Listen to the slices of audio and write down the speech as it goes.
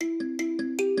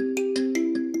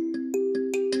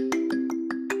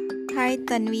right,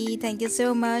 Tanvi. Thank you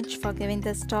so much for giving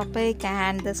this topic,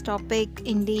 and this topic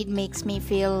indeed makes me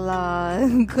feel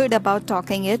good about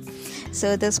talking it.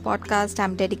 So, this podcast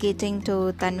I'm dedicating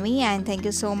to Tanvi, and thank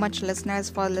you so much, listeners,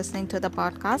 for listening to the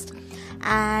podcast.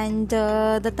 And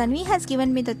the Tanvi has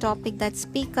given me the topic that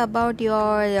speak about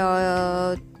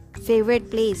your favorite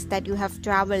place that you have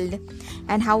traveled,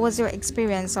 and how was your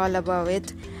experience all about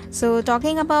it. So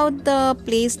talking about the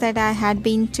place that I had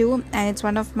been to, and it's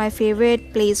one of my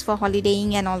favorite place for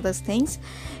holidaying and all those things.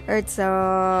 It's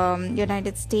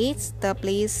United States, the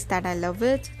place that I love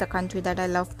it, the country that I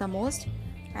love the most.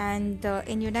 And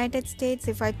in United States,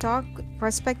 if I talk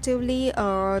prospectively,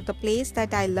 the place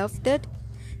that I loved it,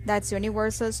 that's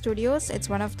Universal Studios. It's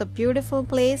one of the beautiful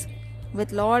place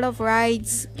with lot of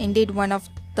rides. Indeed, one of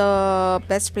the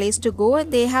best place to go.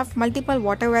 They have multiple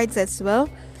water rides as well,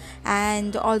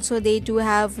 and also they do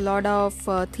have a lot of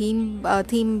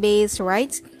theme based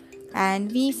rides, and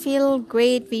we feel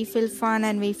great, we feel fun,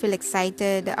 and we feel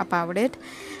excited about it.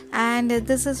 And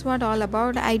this is what all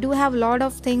about. I do have a lot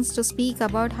of things to speak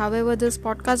about, however this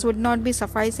podcast would not be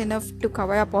suffice enough to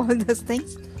cover up all those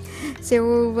things.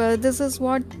 So this is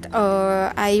what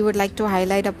I would like to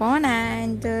highlight upon,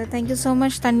 and thank you so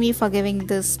much, Tanvi, for giving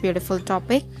this beautiful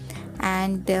topic.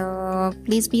 And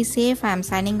please be safe. I'm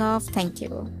signing off. Thank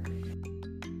you.